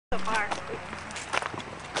far.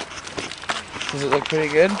 Does it look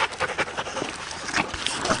pretty good?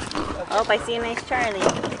 Oh, I see a nice Charlie.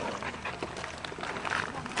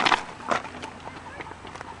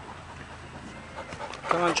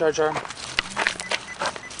 Come on, Char Char.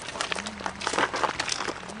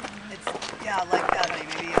 Yeah, like that, honey.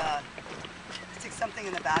 Maybe stick something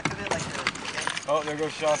in the back of it, like a... Oh, there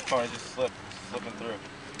goes Sean's car. Just slipping through.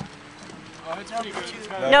 Oh, it's pretty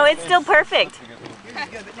good. No, it's still perfect. Yours is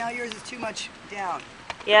good, but now yours is too much down.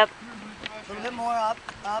 Yep. A little bit more up,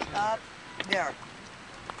 up, up. There.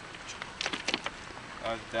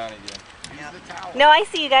 Oh, it's down again. Yeah. No, I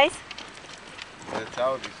see you guys. Yeah, the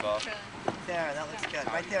towel would be soft. There, that looks good.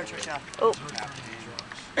 Right there, Trisha. Oh.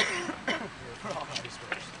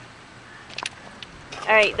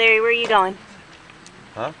 All right, Larry, where are you going?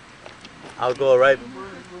 Huh? I'll go right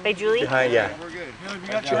By Julie? behind, yeah. We're good.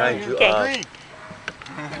 Behind you. Okay.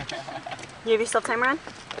 You have your self timer on?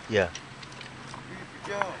 Yeah.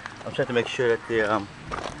 I'm trying to make sure that the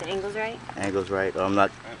The angle's right? angle's right, or I'm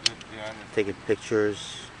not taking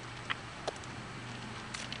pictures.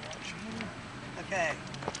 Okay.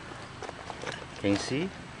 Can you see?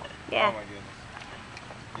 Yeah. Oh my goodness.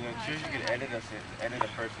 You know, choose you could edit a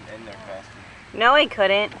person in there faster. No, I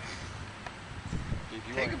couldn't. If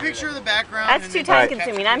you Take wanna a do picture of that. the background. That's and too then time Alright.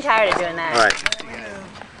 consuming. I'm tired of doing that. All right.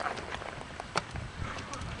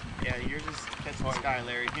 Yeah, yours is catching the sky,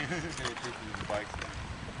 Larry. Take pictures of the bikes.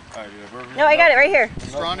 Alright, yeah, No, I got it right here.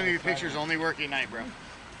 Astronomy pictures only work at night, bro.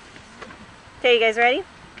 Okay, you guys ready?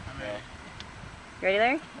 Yeah. You ready,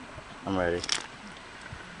 Larry? I'm ready.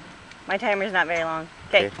 My timer's not very long.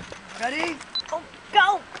 Okay. Okay. Ready? Oh,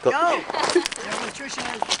 go! Go! There goes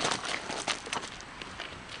Trisha.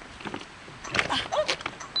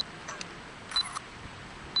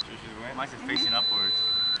 Mine's facing upwards.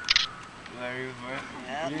 Larry was wet.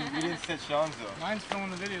 Yeah. You didn't set Sean's though. Mine's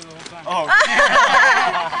filming the video the whole time. Oh,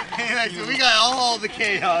 Hey, so we got all the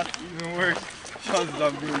chaos. even worse. Sean's is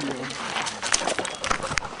on video.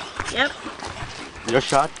 Yep. Your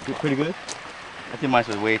shot did pretty good. I think mine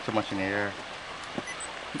was way too much in the air.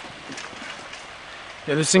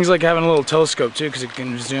 Yeah, this thing's like having a little telescope too, because it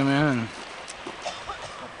can zoom in and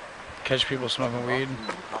catch people smoking weed.